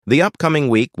The upcoming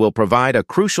week will provide a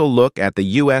crucial look at the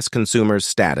U.S. consumer's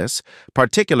status,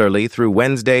 particularly through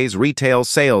Wednesday's retail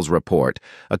sales report,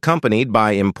 accompanied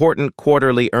by important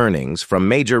quarterly earnings from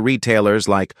major retailers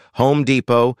like Home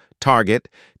Depot, Target,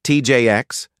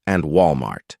 TJX, and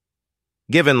Walmart.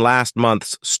 Given last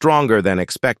month's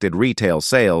stronger-than-expected retail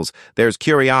sales, there's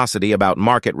curiosity about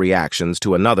market reactions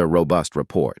to another robust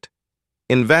report.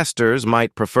 Investors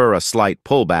might prefer a slight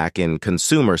pullback in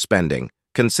consumer spending,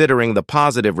 considering the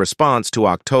positive response to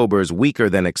October's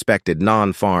weaker-than-expected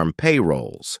non-farm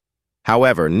payrolls.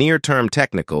 However, near-term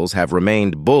technicals have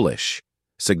remained bullish,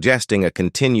 suggesting a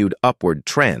continued upward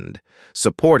trend,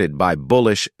 supported by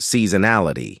bullish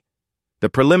seasonality. The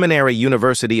preliminary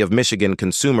University of Michigan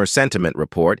Consumer Sentiment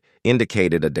Report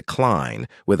indicated a decline,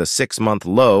 with a 6-month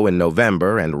low in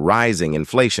November and rising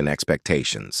inflation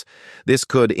expectations. This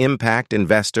could impact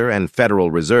investor and Federal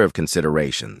Reserve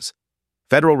considerations.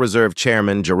 Federal Reserve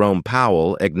Chairman Jerome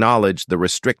Powell acknowledged the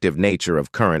restrictive nature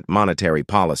of current monetary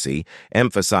policy,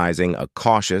 emphasizing a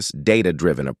cautious,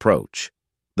 data-driven approach.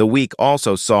 The week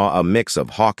also saw a mix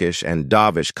of hawkish and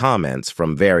dovish comments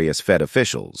from various Fed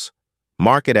officials.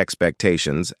 Market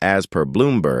expectations, as per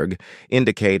Bloomberg,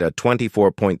 indicate a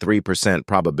 24.3%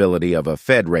 probability of a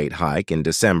Fed rate hike in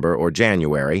December or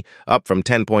January, up from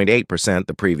 10.8%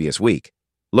 the previous week.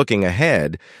 Looking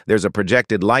ahead, there's a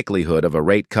projected likelihood of a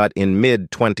rate cut in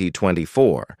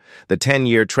mid-2024. The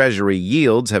 10-year Treasury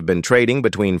yields have been trading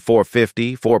between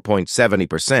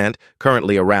 4.70%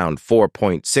 currently around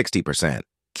 4.60%.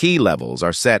 Key levels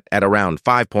are set at around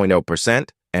 5.0%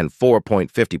 and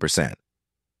 4.50%.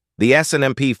 The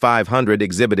S&P 500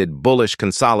 exhibited bullish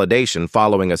consolidation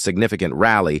following a significant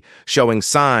rally, showing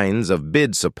signs of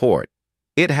bid support.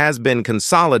 It has been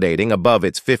consolidating above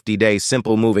its 50-day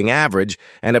simple moving average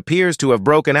and appears to have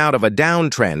broken out of a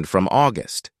downtrend from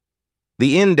August.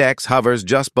 The index hovers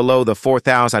just below the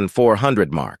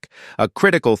 4,400 mark, a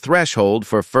critical threshold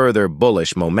for further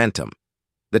bullish momentum.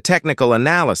 The technical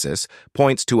analysis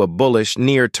points to a bullish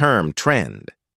near-term trend.